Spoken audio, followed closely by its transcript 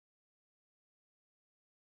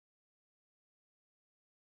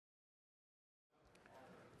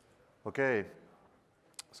Okay,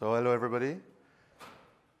 so hello everybody.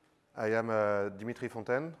 I am Dimitri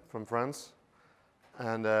Fontaine from France,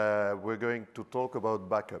 and we're going to talk about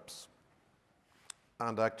backups.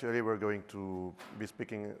 And actually, we're going to be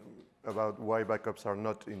speaking about why backups are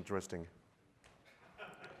not interesting.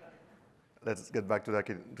 Let's get back to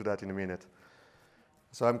that in a minute.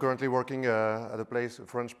 So I'm currently working at a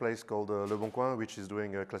French place called Le Bon Coin, which is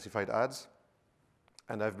doing classified ads.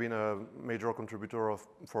 And I've been a major contributor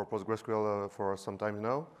for PostgreSQL for some time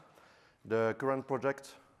now. The current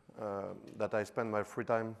project that I spend my free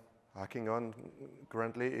time hacking on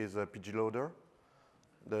currently is a pgloader.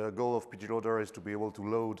 The goal of pgloader is to be able to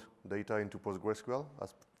load data into PostgreSQL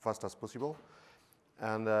as fast as possible.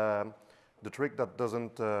 And the trick that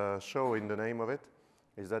doesn't show in the name of it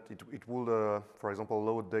is that it will, for example,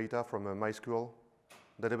 load data from a MySQL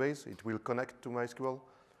database. It will connect to MySQL,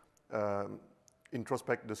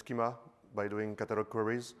 introspect the schema by doing catalog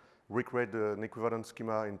queries, recreate an equivalent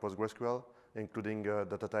schema in PostgreSQL, including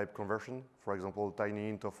data type conversion. For example, tiny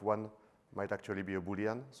int of 1 might actually be a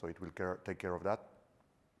Boolean, so it will take care of that.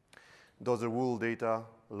 Does the whole data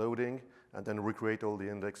loading, and then recreate all the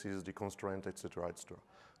indexes, the constraint, etc., etc.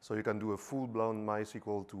 So you can do a full-blown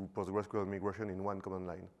MySQL to PostgreSQL migration in one command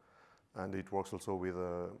line. And it works also with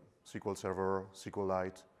SQL Server,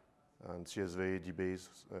 SQLite, and CSV, DBase,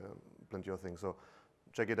 plenty of things. So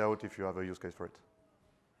check it out if you have a use case for it.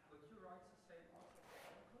 Would you write the same also for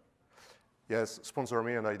Oracle? Yes, sponsor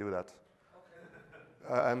me and I do that.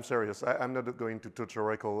 Okay. I'm serious. I'm not going to touch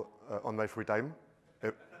Oracle on my free time.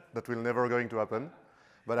 That will never going to happen.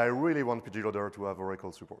 But I really want pgloader to have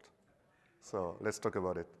Oracle support. So let's talk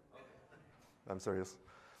about it. Okay. I'm serious.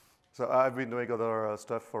 So I've been doing other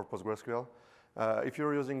stuff for PostgreSQL. If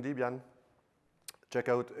you're using Debian, check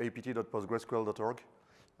out apt.postgresql.org.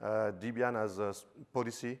 Debian has a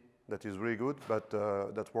policy that is really good, but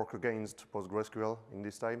that works against PostgreSQL in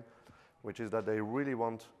this time, which is that they really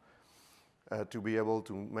want to be able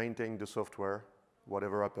to maintain the software,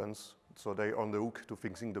 whatever happens. So they're on the hook to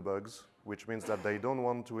fixing the bugs, which means that they don't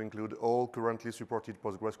want to include all currently supported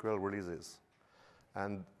PostgreSQL releases.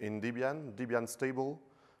 And in Debian, Debian's stable.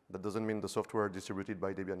 That doesn't mean the software distributed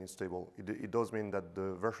by Debian is stable. It does mean that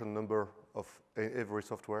the version number of every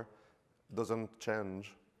software doesn't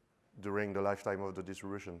change during the lifetime of the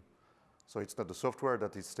distribution. So it's not the software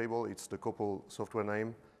that is stable, it's the couple software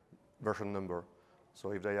name, version number.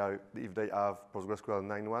 So if they have PostgreSQL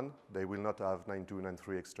 9.1, they will not have 9.2,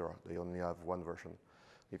 9.3, etc. They only have one version.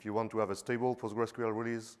 If you want to have a stable PostgreSQL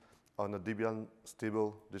release on a Debian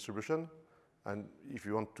stable distribution, and if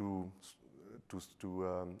you want to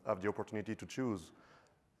have the opportunity to choose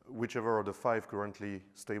whichever of the 5 currently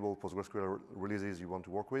stable PostgreSQL releases you want to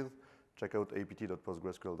work with, check out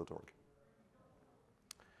apt.postgresql.org.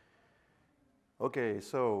 Okay,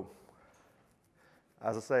 so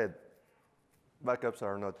as I said, backups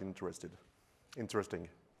are not interesting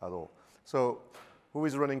at all. So who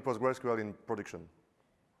is running PostgreSQL in production?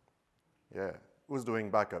 Yeah, who's doing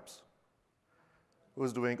backups?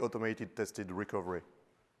 Who's doing automated tested recovery?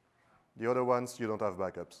 The other ones, you don't have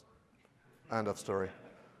backups. End of story.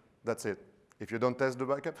 That's it. If you don't test the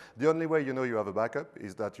backup, the only way you know you have a backup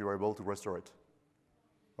is that you're able to restore it.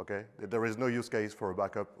 Okay? There is no use case for a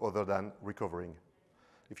backup other than recovering.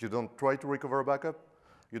 If you don't try to recover a backup,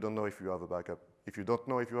 you don't know if you have a backup. If you don't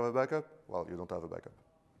know if you have a backup, well, you don't have a backup.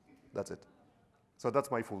 That's it. So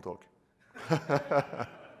that's my full talk.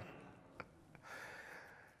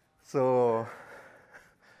 So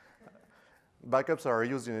backups are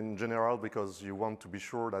used in general because you want to be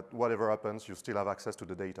sure that whatever happens, you still have access to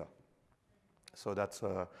the data. So that's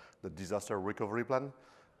the disaster recovery plan.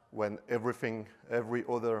 When every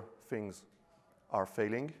other things are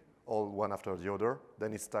failing, all one after the other,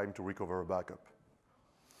 then it's time to recover a backup.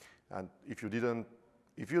 And if you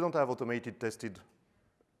don't have automated tested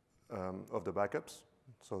of the backups,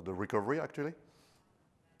 so the recovery actually,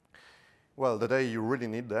 well, the day you really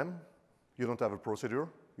need them, you don't have a procedure,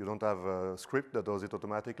 you don't have a script that does it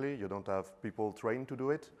automatically, you don't have people trained to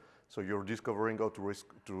do it, so you're discovering how to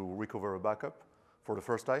recover a backup for the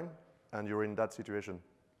first time, and you're in that situation.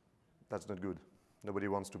 That's not good. Nobody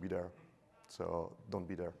wants to be there, so don't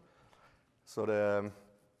be there. So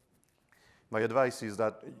my advice is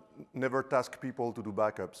that never task people to do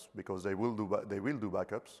backups, because they will do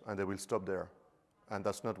backups, and they will stop there. And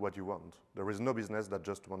that's not what you want. There is no business that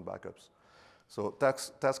just wants backups. So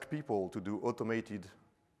task people to do automated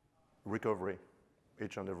recovery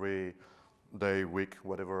each and every day, week,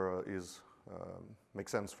 whatever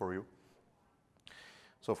makes sense for you.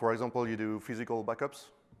 So for example, you do physical backups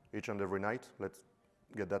each and every night. Let's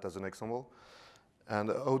get that as an example. And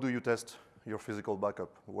how do you test your physical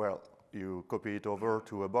backup? Well, you copy it over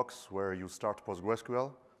to a box where you start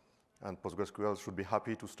PostgreSQL, and PostgreSQL should be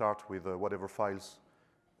happy to start with whatever files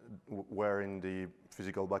were in the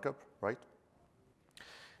physical backup, right?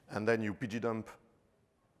 And then you pgdump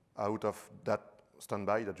out of that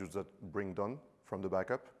standby that you just bring down from the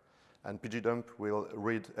backup, and pgdump will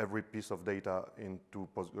read every piece of data into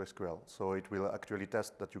PostgreSQL. So it will actually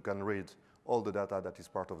test that you can read all the data that is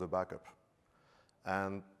part of the backup.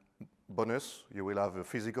 And bonus, you will have a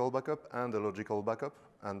physical backup and a logical backup,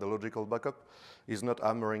 and the logical backup is not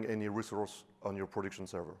hammering any resource on your production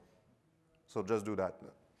server. So just do that.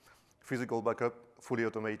 Physical backup, fully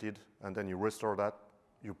automated, and then you restore that,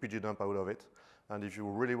 you pgdump out of it. And if you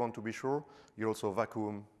really want to be sure, you also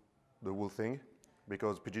vacuum the whole thing,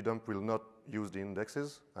 because pgdump will not use the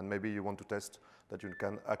indexes, and maybe you want to test that you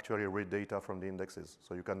can actually read data from the indexes.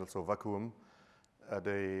 So you can also vacuum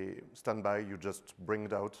the standby you just bring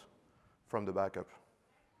it out from the backup.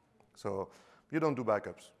 So you don't do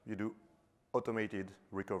backups, you do automated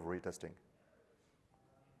recovery testing.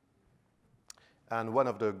 And one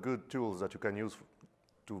of the good tools that you can use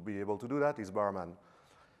to be able to do that is Barman.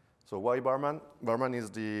 So why Barman? Barman is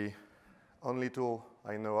the only tool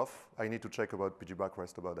I know of. I need to check about PG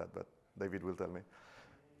Backrest about that, but David will tell me.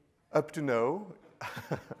 Up to now,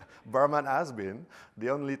 Barman has been the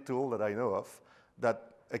only tool that I know of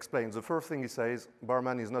that explains. The first thing he says,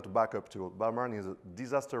 Barman is not a backup tool. Barman is a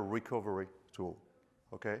disaster recovery tool,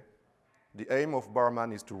 okay? The aim of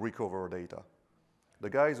Barman is to recover data. The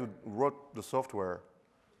guys who wrote the software,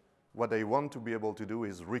 what they want to be able to do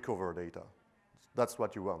is recover data. That's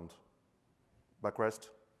what you want. Backrest,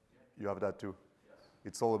 you have that too. Yes.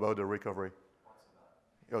 It's all about the recovery.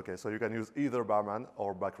 Okay, so you can use either Barman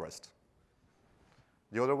or Backrest.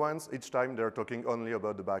 The other ones, each time they're talking only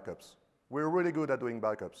about the backups. We're really good at doing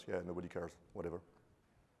backups. Yeah, nobody cares, whatever.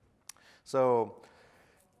 So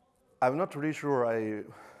I'm not really sure I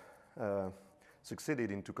succeeded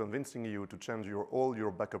into convincing you to change all your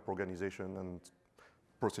backup organization and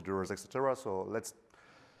procedures, etc. So let's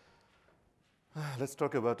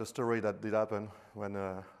talk about a story that did happen when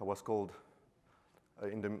I was called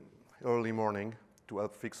in the early morning to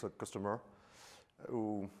help fix a customer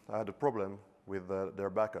who had a problem with their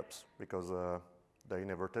backups because they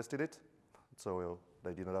never tested it, so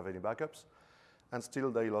they didn't have any backups, and still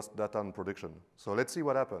they lost data in production. So let's see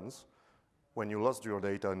what happens when you lost your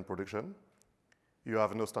data in production, you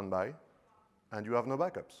have no standby, and you have no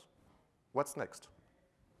backups. What's next?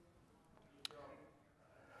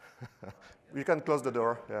 You can close the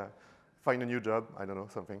door, yeah. Find a new job, I don't know,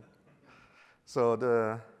 something. So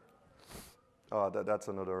that's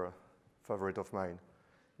another favorite of mine.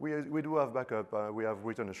 We do have backup. We have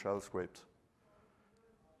written a shell script.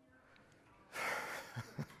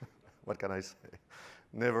 What can I say?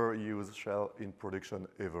 Never use shell in production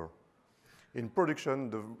ever. In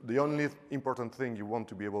production, the only important thing you want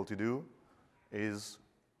to be able to do is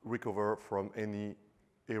recover from any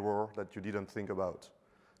error that you didn't think about.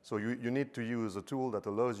 So you need to use a tool that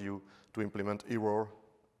allows you to implement error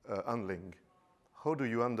handling. How do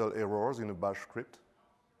you handle errors in a bash script?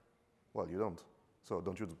 Well, you don't. So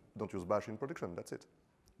don't use bash in production, that's it.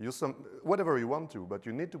 Use whatever you want to, but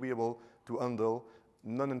you need to be able to handle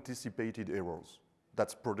non-anticipated errors.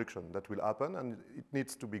 That's production, that will happen, and it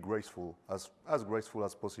needs to be graceful, as graceful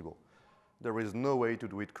as possible. There is no way to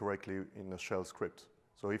do it correctly in a shell script.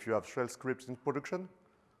 So if you have shell scripts in production,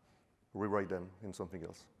 rewrite them in something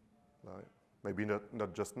else. Maybe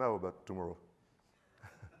not just now, but tomorrow.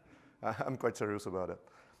 I'm quite serious about it.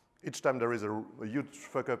 Each time there is a huge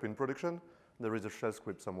fuck up in production, there is a shell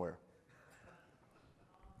script somewhere.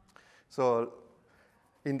 So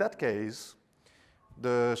in that case,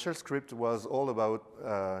 the shell script was all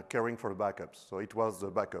about caring for the backups. So it was the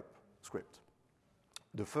backup script.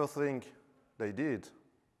 The first thing they did,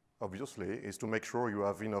 obviously, is to make sure you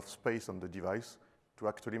have enough space on the device to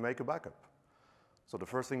actually make a backup. So the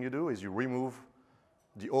first thing you do is you remove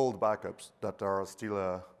the old backups that are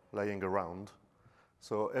still laying around.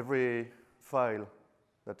 So every file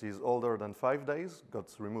that is older than 5 days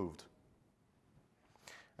gets removed.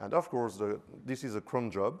 And of course, this is a cron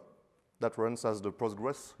job that runs as the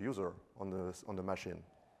Postgres user on the machine.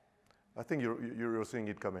 I think you're seeing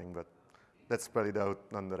it coming, but let's spell it out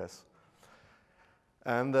nonetheless.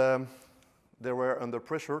 And they were under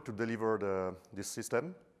pressure to deliver this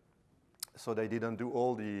system, so they didn't do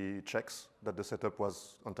all the checks that the setup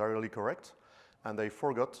was entirely correct, and they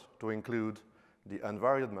forgot to include the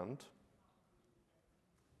environment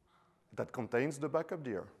that contains the backup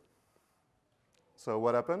dir. So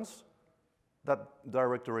what happens? That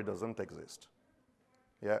directory doesn't exist.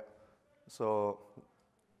 Yeah. So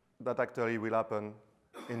that actually will happen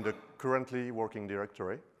in the currently working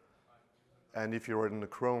directory. And if you're in the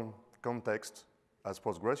Chrome context as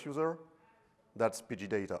Postgres user, that's PG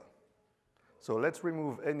data. So let's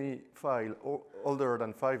remove any file older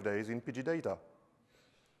than 5 days in PG data.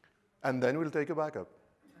 And then we'll take a backup.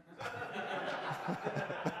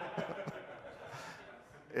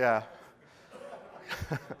 Yeah.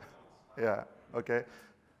 Yeah, okay.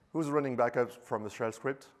 Who's running backups from a shell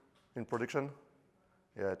script in production?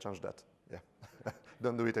 Yeah, change that. Yeah.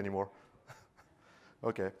 Don't do it anymore.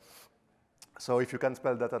 Okay. So if you can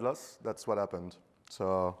spell data loss, that's what happened.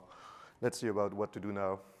 So let's see about what to do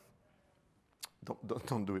now.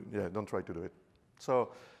 Don't do it. Yeah, don't try to do it.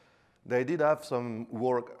 So they did have some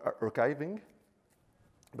work archiving,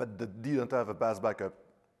 but they didn't have a BAS backup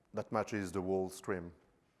that matches the whole stream,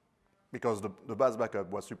 because the BAS backup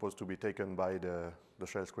was supposed to be taken by the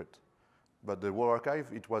shell script. But the whole archive,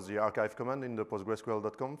 it was the archive command in the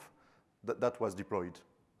PostgreSQL.conf that was deployed.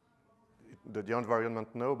 The environment,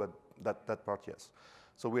 no, but that part, yes.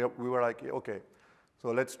 So we were like, okay, so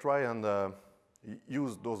let's try and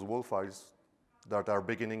use those WAL files that are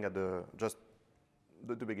beginning at just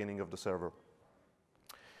the beginning of the server.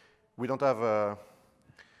 We don't have a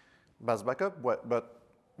BAS backup, but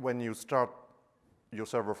when you start your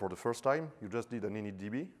server for the first time, you just did an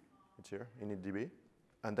initdb, it's here, initdb,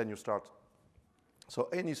 and then you start. So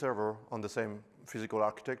any server on the same physical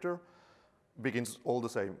architecture begins all the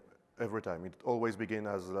same every time. It always begins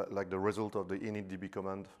as like the result of the initdb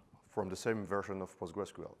command from the same version of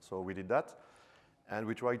PostgreSQL. So we did that, and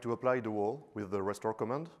we tried to apply the WAL with the restore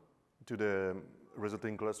command to the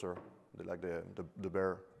resulting cluster, like the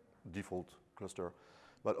bare default cluster.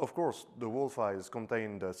 But of course, the WAL files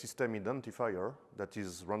contain the system identifier that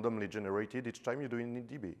is randomly generated each time you do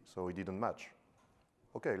initdb, so it didn't match.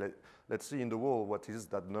 Okay, let's see in the WAL what is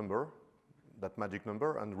that number, that magic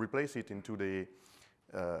number, and replace it into the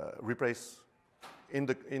replace in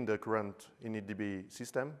the current initdb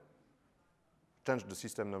system. Change the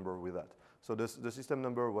system number with that. So the system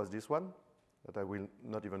number was this one that I will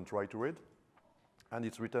not even try to read, and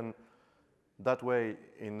it's written that way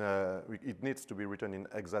in, it needs to be written in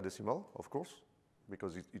hexadecimal, of course,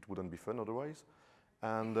 because it wouldn't be fun otherwise.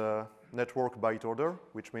 And network byte order,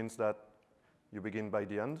 which means that you begin by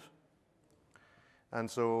the end. And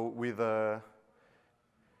so with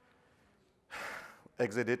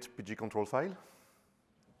hexedit PG control file,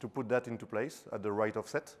 to put that into place at the right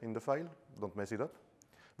offset in the file, don't mess it up.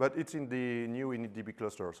 But it's in the new initdb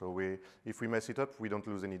cluster, so if we mess it up, we don't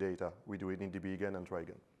lose any data. We do initdb again and try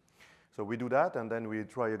again. So we do that, and then we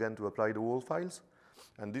try again to apply the WAL files.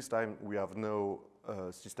 And this time, we have no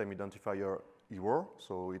system identifier error,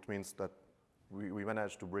 so it means that we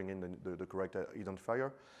managed to bring in the correct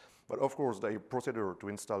identifier. But of course, the procedure to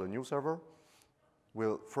install a new server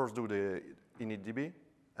will first do the initdb,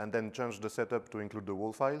 and then change the setup to include the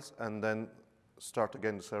WAL files, and then start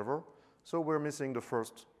again the server. So we're missing the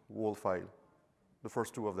first WAL file, the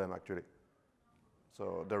first two of them, actually.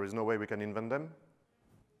 So there is no way we can invent them.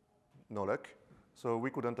 No luck. So we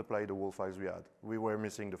couldn't apply the WAL files we had. We were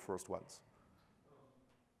missing the first ones.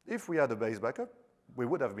 If we had a base backup, we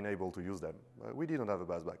would have been able to use them. We didn't have a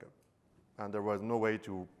base backup. And there was no way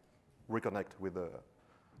to reconnect with the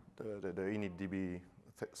initdb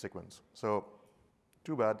sequence. So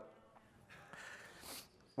too bad.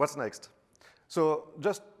 What's next? So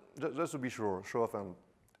just to be sure, show of hand,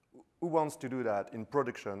 who wants to do that in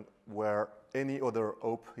production where any other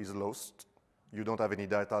op is lost? You don't have any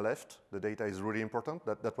data left. The data is really important.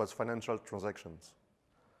 That was financial transactions.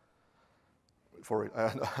 For it,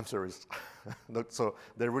 I'm serious. So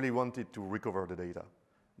they really wanted to recover the data.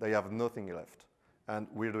 They have nothing left. And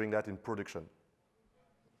we're doing that in production,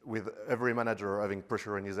 with every manager having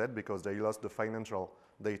pressure in his head because they lost the financial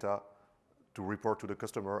data to report to the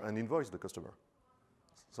customer and invoice the customer.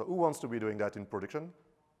 So who wants to be doing that in production?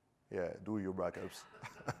 Yeah, do your backups.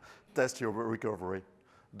 Test your recovery.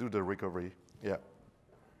 Do the recovery. Yeah.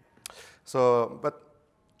 So, but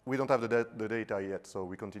we don't have the data yet, so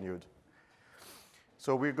we continued.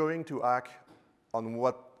 So we're going to hack on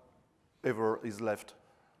whatever is left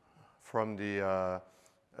from the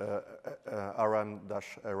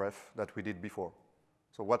RM-RF that we did before.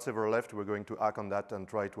 So whatever left, we're going to hack on that and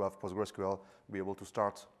try to have PostgreSQL be able to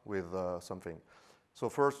start with something. So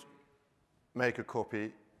first, make a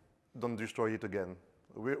copy. Don't destroy it again.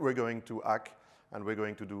 We're going to hack, and we're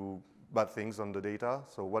going to do bad things on the data.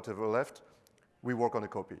 So whatever left, we work on a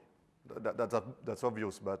copy. That's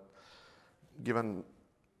obvious, but given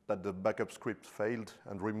that the backup script failed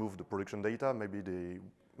and removed the production data,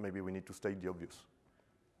 maybe we need to state the obvious.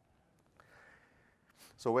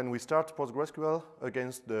 So when we start PostgreSQL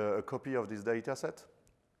against a copy of this data set,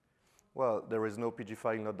 well, there is no pg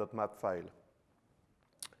file, not.map file.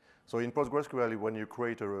 So in PostgreSQL, when you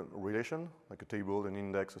create a relation, like a table, an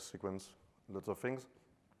index, a sequence, lots of things,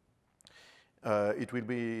 it will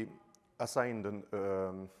be assigned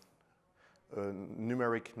a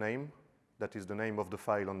numeric name, that is the name of the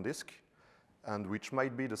file on disk, and which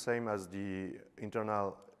might be the same as the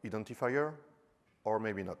internal identifier, or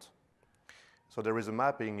maybe not. So there is a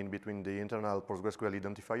mapping in between the internal PostgreSQL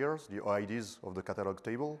identifiers, the OIDs of the catalog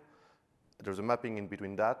table. There's a mapping in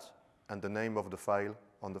between that and the name of the file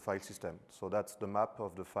on the file system. So that's the map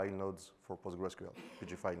of the file nodes for PostgreSQL,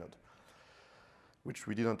 PG file node, which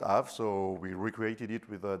we didn't have, so we recreated it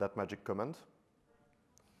with that magic command.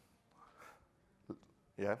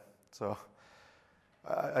 Yeah, so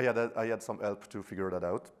I had some help to figure that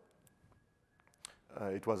out.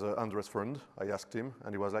 It was Andres' friend. I asked him,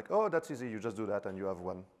 and he was like, oh, that's easy. You just do that, and you have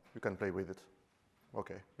one. You can play with it.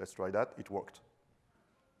 OK, let's try that. It worked.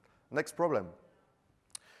 Next problem.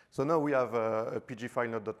 So now we have a pg file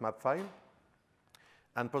node.map file,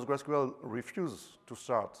 and PostgreSQL refuses to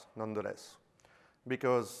start nonetheless,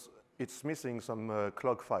 because it's missing some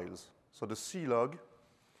clog files. So the C log,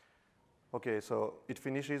 OK, so it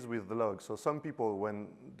finishes with the log. So some people, when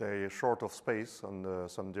they're short of space on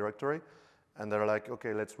some directory, and they're like,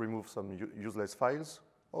 OK, let's remove some useless files.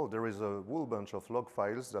 Oh, there is a whole bunch of log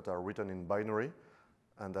files that are written in binary,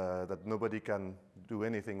 and that nobody can do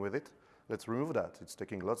anything with it. Let's remove that. It's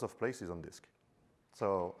taking lots of places on disk.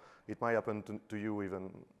 So it might happen to you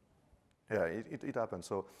even. Yeah, it happens.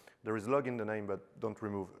 So there is log in the name, but don't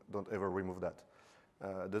ever remove that.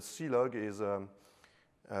 The C log is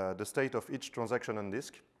the state of each transaction on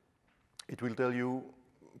disk. It will tell you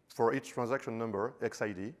for each transaction number,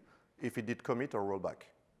 XID, if it did commit or rollback.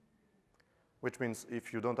 Which means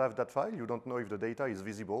if you don't have that file, you don't know if the data is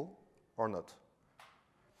visible or not.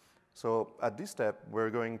 So at this step, we're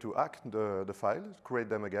going to hack the file, create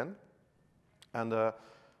them again. And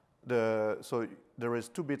so there is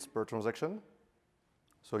 2 bits per transaction.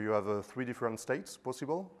 So you have 3 different states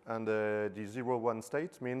possible. And the 0, 1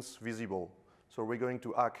 state means visible. So we're going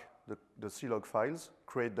to hack the C-log files,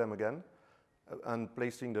 create them again. And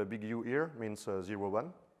placing the big U here means 0,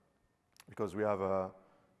 1. Because we have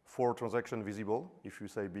 4 transactions visible if you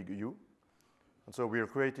say big U. And so we're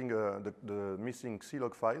creating the missing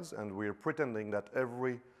C-log files, and we're pretending that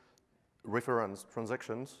every reference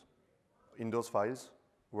transactions in those files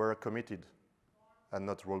were committed and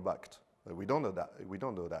not rollbacked. But we don't know that. We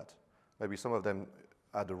don't know that. Maybe some of them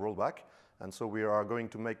had a rollback, and so we are going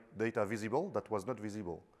to make data visible that was not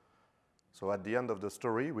visible. So at the end of the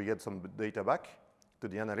story, we get some data back to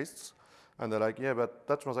the analysts, and they're like, yeah, but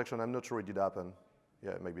that transaction, I'm not sure it did happen.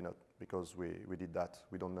 Yeah, maybe not, because we did that.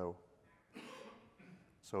 We don't know.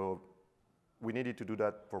 So we needed to do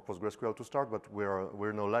that for PostgreSQL to start, but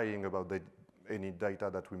we're now lying about any data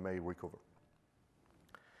that we may recover.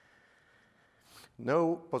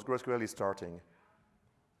 Now PostgreSQL is starting.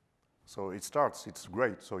 So it starts, it's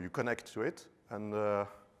great. So you connect to it, and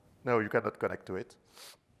no, you cannot connect to it.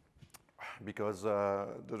 Because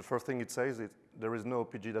the first thing it says is there is no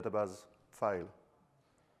PG database file.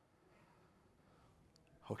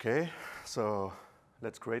 OK, so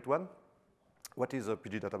let's create one. What is a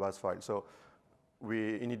PG database file? So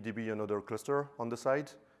we initdb another cluster on the side,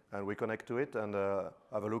 and we connect to it and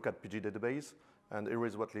have a look at PG database. And here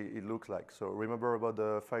is what it looks like. So remember about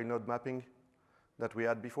the file node mapping that we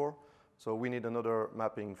had before? So we need another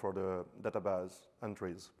mapping for the database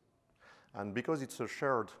entries. And because it's a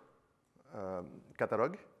shared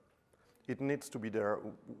catalog, it needs to be there,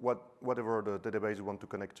 whatever the database you want to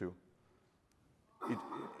connect to.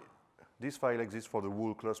 This file exists for the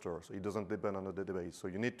whole cluster, so it doesn't depend on the database. So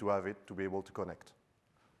you need to have it to be able to connect.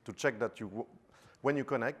 To check that when you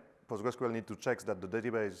connect, PostgreSQL needs to check that the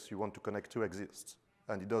database you want to connect to exists.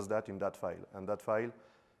 And it does that in that file. And that file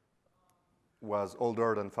was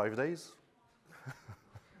older than 5 days.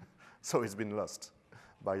 So it's been lost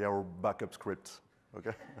by our backup script.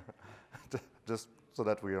 OK? Just so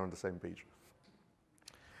that we are on the same page.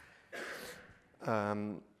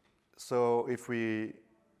 So if we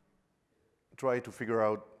try to figure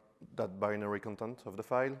out that binary content of the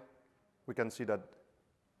file, we can see that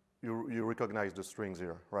you recognize the strings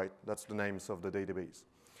here, right? That's the names of the database.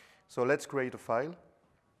 So let's create a file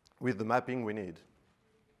with the mapping we need.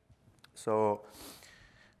 So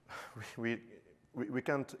we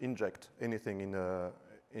can't inject anything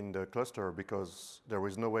in the cluster because there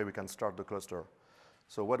is no way we can start the cluster.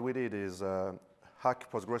 So what we did is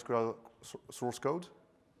hack PostgreSQL source code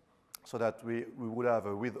so that we would have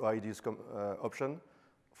a with IDs option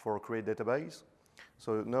for create database.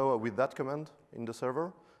 So now with that command in the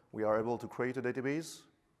server, we are able to create a database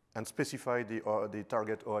and specify the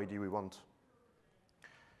target OID we want.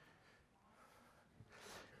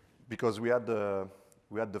 Because we had the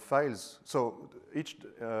files, so each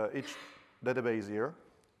database here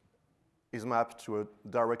is mapped to a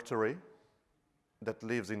directory that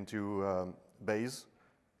lives into base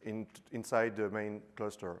inside the main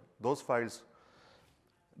cluster. Those files,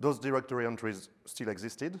 those directory entries still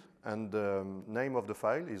existed, and the name of the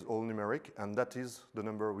file is all numeric, and that is the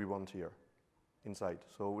number we want here inside.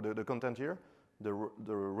 So the content here, the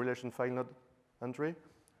relation file node entry,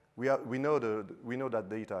 we know that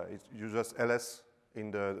data. You just ls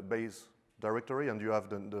in the base directory, and you have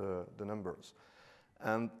the numbers.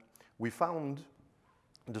 And we found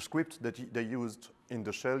the script that they used in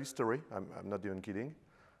the shell history. I'm not even kidding.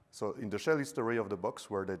 So in the shell history of the box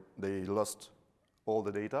where they lost all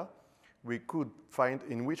the data, we could find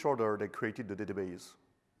in which order they created the database,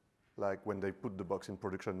 like when they put the box in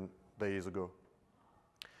production days ago.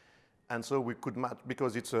 And so we could match,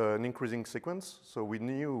 because it's an increasing sequence, so we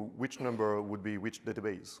knew which number would be which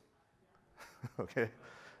database. Okay?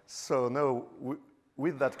 So now,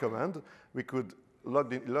 with that command, we could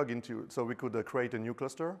log into, so we could create a new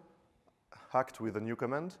cluster, hacked with a new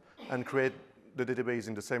command, and create the database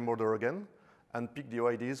in the same order again, and pick the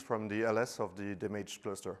OIDs from the ls of the damaged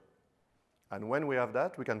cluster. And when we have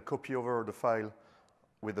that, we can copy over the file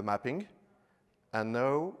with the mapping, and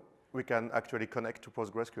now we can actually connect to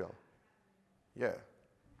PostgreSQL. Yeah.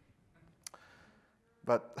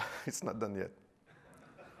 But it's not done yet.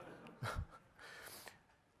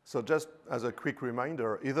 So just as a quick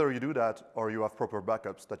reminder, either you do that or you have proper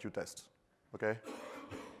backups that you test, okay?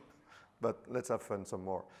 But let's have fun some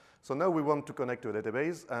more. So now we want to connect to a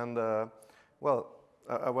database, and well,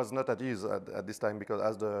 I was not at ease at this time, because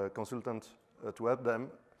as the consultant to help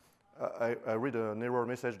them, I read an error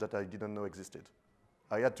message that I didn't know existed.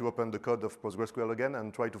 I had to open the code of PostgreSQL again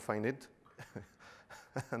and try to find it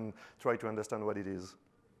and try to understand what it is.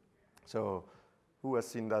 So who has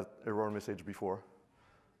seen that error message before?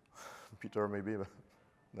 Peter, maybe, but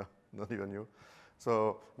no, not even you.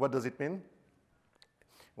 So what does it mean?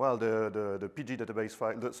 Well, the PG database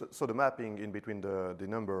file, so the mapping in between the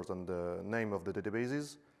numbers and the name of the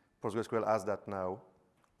databases, PostgreSQL has that now.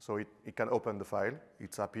 So it can open the file,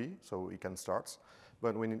 it's happy, so it can start.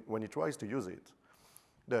 But when it tries to use it,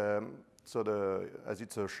 as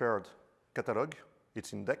it's a shared catalog,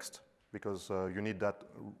 it's indexed, because you need that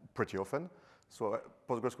pretty often. So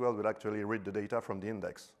PostgreSQL will actually read the data from the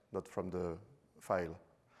index, not from the file.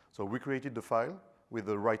 So we created the file with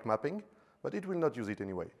the right mapping, but it will not use it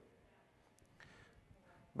anyway.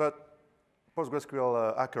 But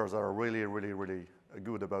PostgreSQL hackers are really, really, really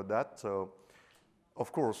good about that. So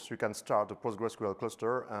of course, you can start a PostgreSQL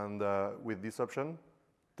cluster, and with this option,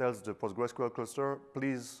 tells the PostgreSQL cluster,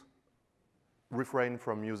 please refrain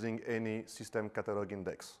from using any system catalog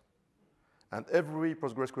index. And every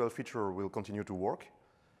PostgreSQL feature will continue to work,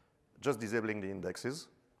 just disabling the indexes,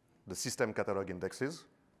 the system catalog indexes.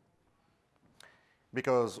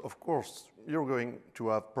 Because, of course, you're going to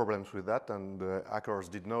have problems with that, and the hackers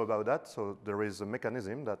did know about that, so there is a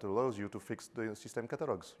mechanism that allows you to fix the system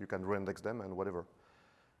catalogs. You can reindex them and whatever.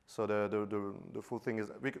 So the full thing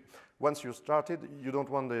is, once you started, you don't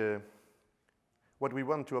want what we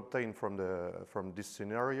want to obtain from this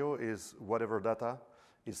scenario is whatever data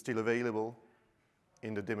is still available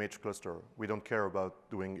in the damaged cluster. We don't care about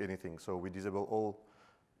doing anything, so we disable all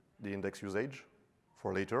the index usage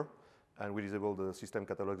for later, and we disable the system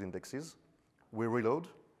catalog indexes. We reload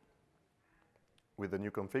with the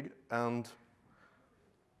new config, and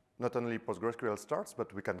not only PostgreSQL starts,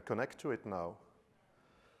 but we can connect to it now.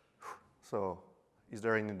 So, is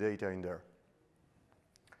there any data in there?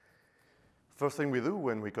 First thing we do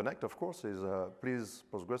when we connect, of course, is please,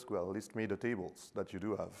 PostgreSQL, list me the tables that you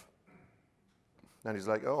do have. And it's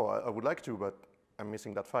like, oh, I would like to, but I'm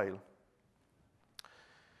missing that file.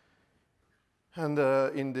 And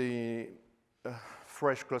in the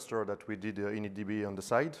fresh cluster that we did initdb on the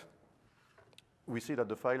side, we see that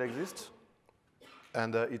the file exists,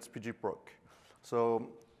 and it's pgproc. So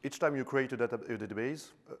each time you create a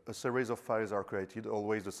database, a series of files are created,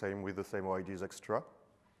 always the same, with the same OIDs extra.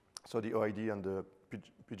 So the OID and the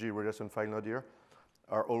PG relation file node here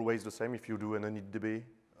are always the same. If you do an initdb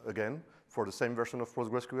again, for the same version of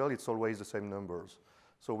PostgreSQL, it's always the same numbers.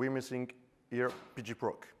 So we're missing here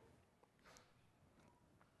pgproc.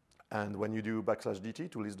 And when you do \dt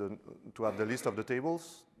to have the list of the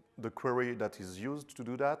tables, the query that is used to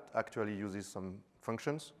do that actually uses some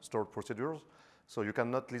functions, stored procedures. So you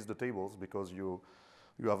cannot list the tables because you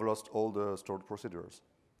have lost all the stored procedures.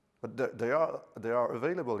 But they are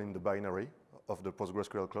available in the binary of the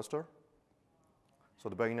PostgreSQL cluster. So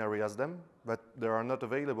the binary has them, but they are not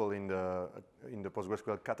available in the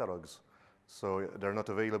PostgreSQL catalogs. So they're not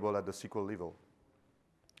available at the SQL level.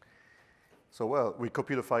 So well, we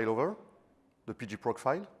copy the file over, the pgproc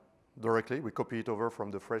file, directly. We copy it over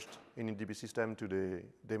from the fresh initdb system to the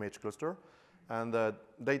damage cluster. And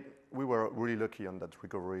we were really lucky on that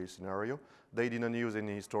recovery scenario. They didn't use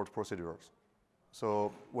any stored procedures.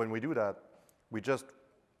 So when we do that, we just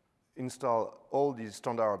install all these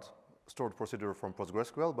standard stored procedure from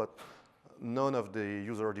PostgreSQL, but none of the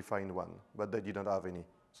user-defined one, but they didn't have any,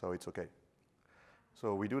 so it's okay.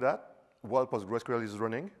 So we do that. While PostgreSQL is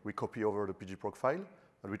running, we copy over the pgproc file,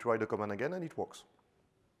 and we try the command again, and it works.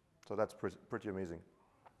 So that's pretty amazing.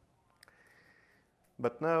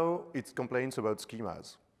 But now it complains about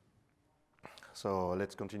schemas. So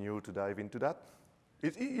let's continue to dive into that.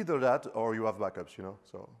 It's either that or you have backups, you know.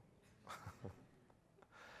 So,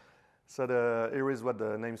 here is what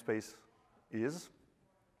the namespace is.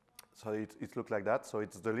 So it looks like that. So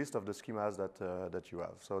it's the list of the schemas that you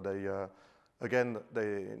have. So they again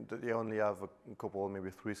they only have a couple, maybe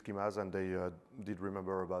 3 schemas, and they did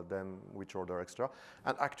remember about them, which order extra.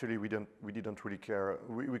 And actually, we didn't really care.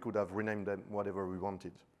 We could have renamed them whatever we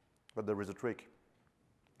wanted, but there is a trick.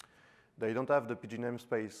 They don't have the pg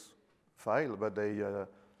namespace file, but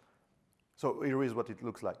so here is what it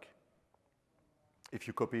looks like if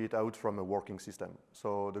you copy it out from a working system.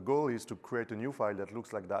 So the goal is to create a new file that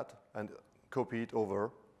looks like that and copy it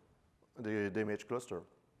over the damage cluster.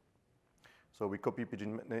 So we copy pg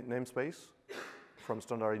namespace from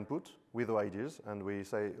standard input with OIDs, and we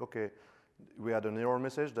say, okay, we had an error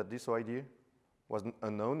message that this OID was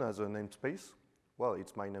unknown as a namespace. Well,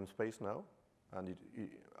 it's my namespace now, and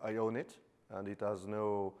I own it, and it has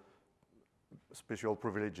no special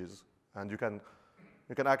privileges. And you can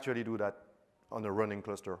actually do that on a running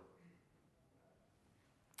cluster.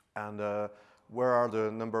 And where are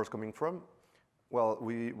the numbers coming from? Well,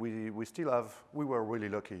 we were really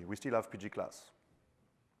lucky. We still have PG class.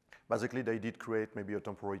 Basically, they did create maybe a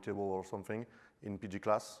temporary table or something in PG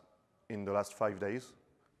class in the last 5 days.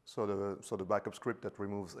 So the backup script that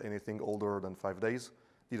removes anything older than 5 days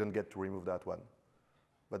didn't get to remove that one.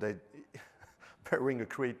 But pairing a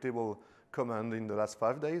create table command in the last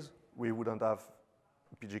 5 days, we wouldn't have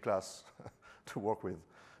PG class to work with.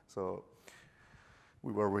 So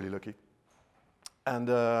we were really lucky.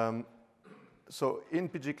 And so in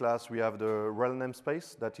PG class, we have the rel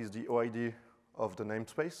namespace. That is the OID of the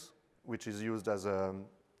namespace, which is used as a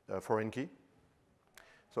foreign key.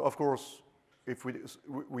 So of course, if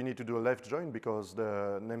we need to do a left join because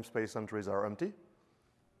the namespace entries are empty.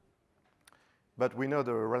 But we know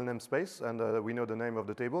the rel namespace, and we know the name of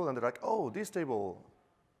the table, and they're like, oh, this table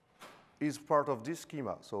is part of this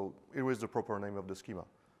schema. So here is the proper name of the schema.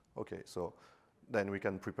 Okay, so then we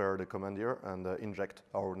can prepare the command here and inject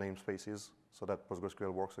our namespaces so that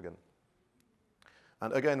PostgreSQL works again.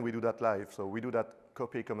 And again, we do that live. So we do that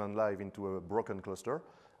copy command live into a broken cluster,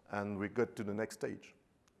 and we get to the next stage.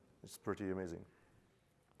 It's pretty amazing.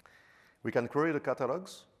 We can query the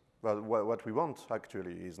catalogs. But what we want,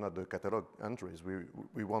 actually, is not the catalog entries.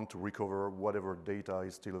 We want to recover whatever data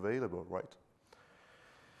is still available, right?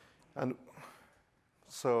 And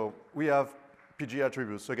so we have PG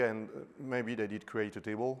attributes. Again, maybe they did create a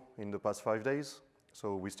table in the past 5 days.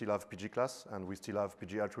 So we still have PG class, and we still have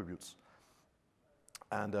PG attributes.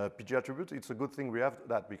 And PG attribute, it's a good thing we have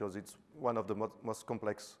that, because it's one of the most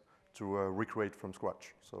complex to recreate from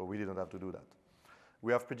scratch. So we didn't have to do that.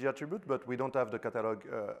 We have PG attribute, but we don't have the catalog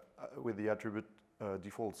with the attribute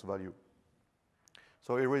defaults value.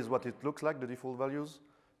 So here is what it looks like, the default values.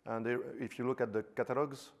 And if you look at the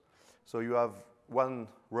catalogs, so you have 1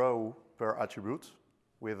 row per attribute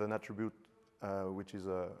with an attribute which is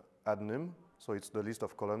add num. So it's the list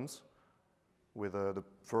of columns with the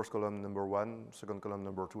first column number 1, second column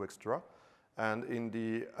number 2, etc. And in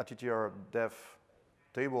the attr def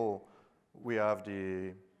table, we have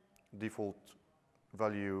the default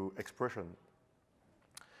value expression.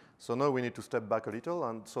 So now we need to step back a little,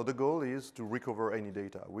 and so the goal is to recover any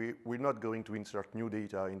data. We're not going to insert new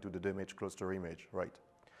data into the damage cluster image, right?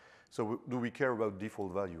 So do we care about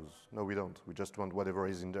default values? No, we don't. We just want whatever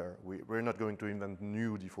is in there. We're not going to invent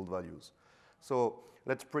new default values. So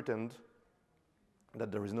let's pretend that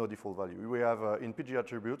there is no default value. We have, in PG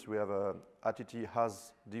attributes, we have att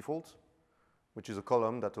has default, which is a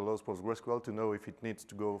column that allows PostgreSQL to know if it needs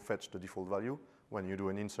to go fetch the default value when you do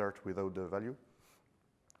an insert without the value.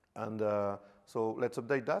 And so let's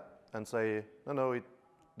update that and say, no,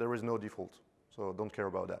 there is no default, so don't care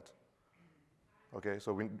about that. Okay,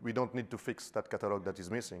 so we don't need to fix that catalog that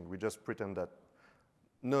is missing. We just pretend that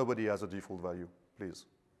nobody has a default value, please.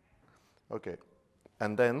 Okay,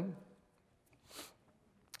 and then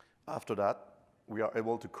after that, we are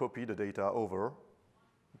able to copy the data over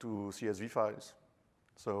to CSV files.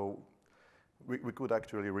 So we could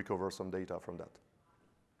actually recover some data from that.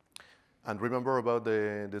 And remember about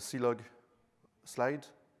the CLog slide?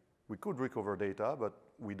 We could recover data, but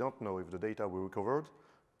we don't know if the data we recovered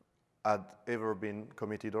had ever been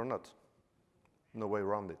committed or not. No way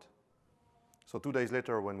around it. So 2 days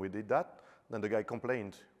later, when we did that, then the guy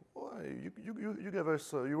complained, oh, you gave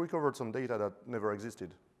us, you recovered some data that never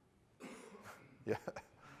existed. Yeah.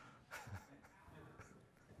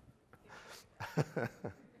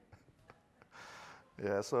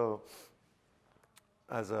 Yeah, so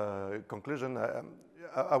as a conclusion,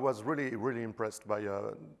 I was really, really impressed by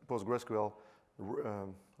PostgreSQL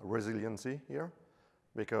resiliency here,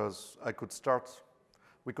 because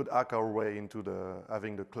we could hack our way into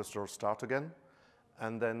having the cluster start again,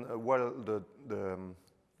 and then while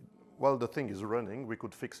the thing is running, we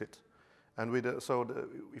could fix it. And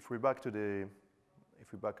if we back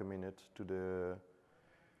a minute to the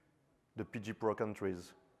PGProc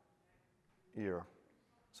entries here,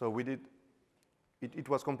 so we did. It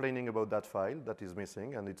was complaining about that file that is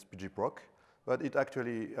missing, and it's PGProc. But it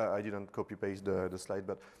actually, I didn't copy-paste the slide,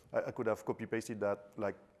 but I could have copy-pasted that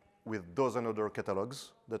like with dozen other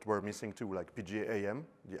catalogs that were missing too, like PGAM,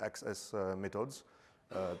 the access methods,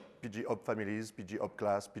 PGOp families, PGOp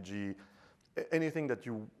class, anything that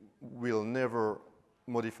you will never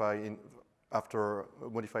modify after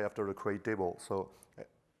the create table. So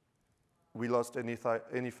we lost any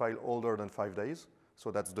file older than 5 days. So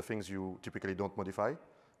that's the things you typically don't modify.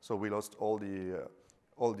 So we lost all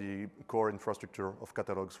the core infrastructure of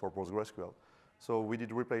catalogs for PostgreSQL. So we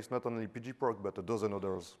did replace not only PGProc, but a dozen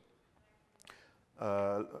others.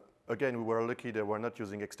 Again, we were lucky they were not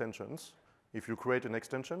using extensions. If you create an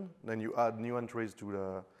extension, then you add new entries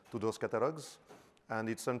to those catalogs. And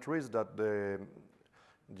it's entries that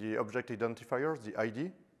the object identifiers, the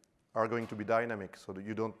ID, are going to be dynamic, so that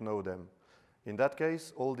you don't know them. In that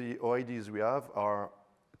case, all the OIDs we have are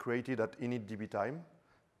created at initDB time,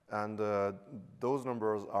 and those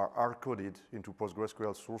numbers are hard-coded into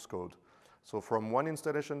PostgreSQL source code. So from one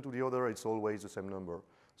installation to the other, it's always the same number.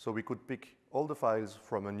 So we could pick all the files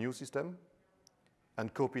from a new system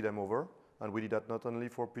and copy them over, and we did that not only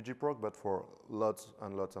for PGProc, but for lots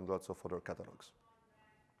and lots and lots of other catalogs.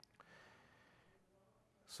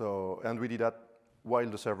 So, and we did that while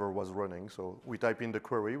the server was running. So we type in the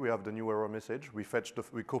query, we have the new error message, we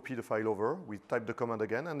copy the file over, we type the command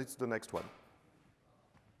again, and it's the next one.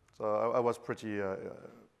 So I was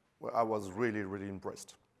I was really, really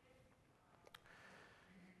impressed.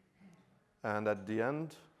 And at the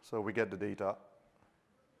end, so we get the data.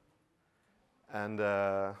 And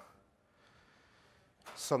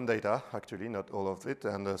some data, actually, not all of it,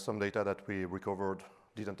 and some data that we recovered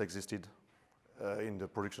didn't existed in the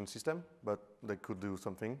production system, but they could do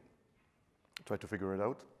something, try to figure it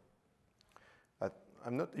out.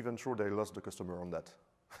 I'm not even sure they lost the customer on that,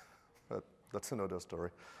 but that's another story.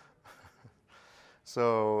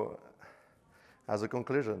 So, as a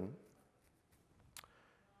conclusion,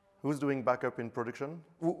 who's doing backup in production?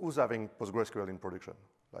 Who's having PostgreSQL in production?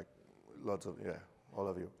 Like lots of, yeah, all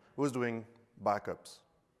of you. Who's doing backups?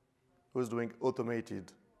 Who's doing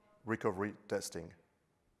automated recovery testing?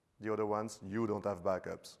 The other ones, you don't have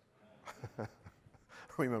backups.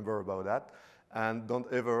 Remember about that. And don't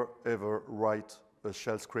ever, ever write a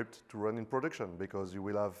shell script to run in production, because you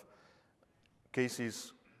will have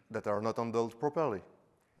cases that are not handled properly.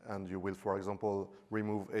 And you will, for example,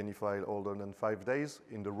 remove any file older than 5 days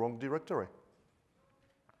in the wrong directory.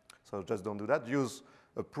 So just don't do that. Use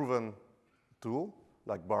a proven tool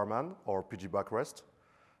like Barman or PG Backrest,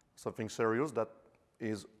 something serious that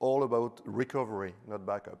is all about recovery, not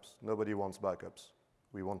backups. Nobody wants backups.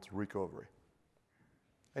 We want recovery.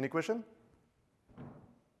 Any question?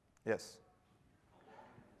 Yes.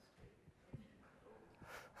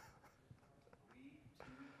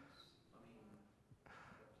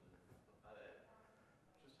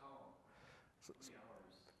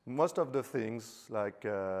 Most of the things, like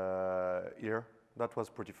here, that was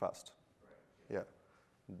pretty fast. Yeah.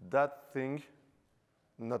 That thing,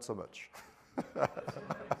 not so much.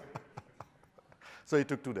 So it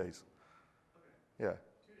took 2 days. Okay. Yeah.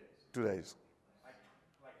 2 days. 2 days.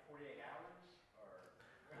 Like 48 hours? Or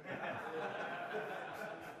that's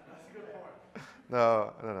a good point.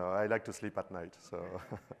 No. I like to sleep at night. So,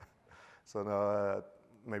 so no,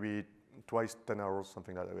 maybe twice 10 hours,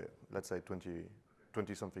 something like that. Let's say 20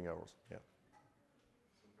 something hours. Yeah.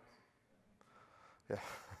 Yeah.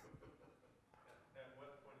 At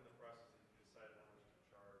what point in the process did you decide how much to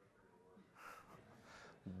charge for your work?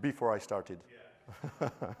 Before I started. Yeah.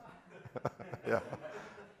 Yeah.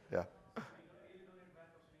 Yeah. We need to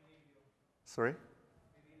backups, we need you. Sorry? We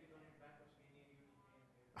need to backups, we need you to pay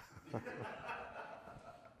him.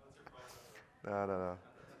 What's your phone number? No, no, no.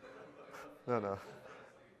 No, no.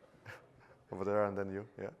 Over there and then you,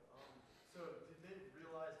 yeah. So did they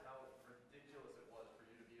realize how ridiculous it was for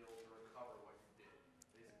you to be able to recover what you did?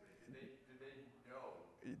 Basically, did they know?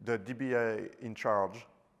 The DBA in charge,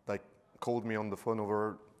 like, called me on the phone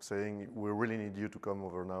over saying, we really need you to come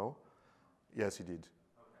over now. Yes, he did.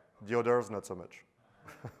 Okay. The others, not so much.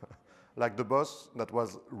 Like the boss, that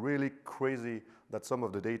was really crazy that some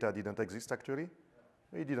of the data didn't exist actually.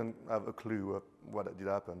 He didn't have a clue of what did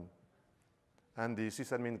happen. And the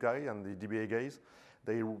sysadmin guy and the DBA guys,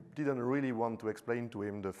 they didn't really want to explain to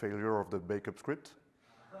him the failure of the backup script.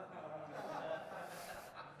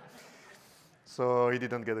 So he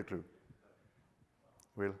didn't get a clue.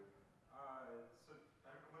 Will? So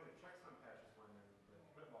when the checksum patches went in, the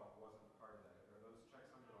commit log wasn't part of that. Are those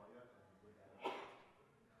checksums at all yet? And would that have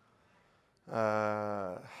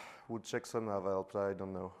Would checksum have helped? I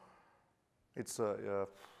don't know. It's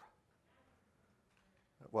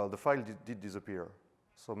well, the file did disappear,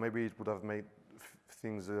 so maybe it would have made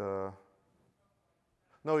things. No,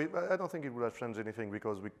 I don't think it would have changed anything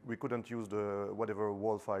because we couldn't use the whatever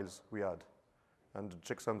wall files we had, and the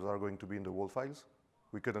checksums are going to be in the wall files.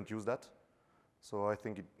 We couldn't use that, so I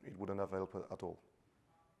think it wouldn't have helped at all.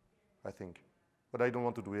 I think, but I don't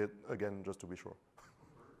want to do it again just to be sure.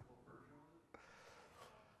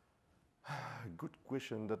 Good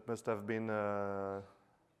question. That must have been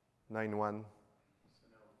 9.1.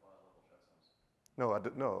 No,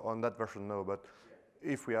 no, on that version, no. But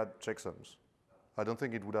if we had checksums, I don't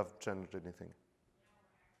think it would have changed anything.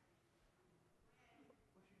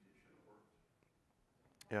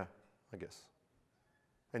 Yeah, I guess.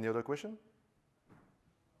 Any other question?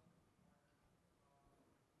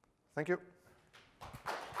 Thank you.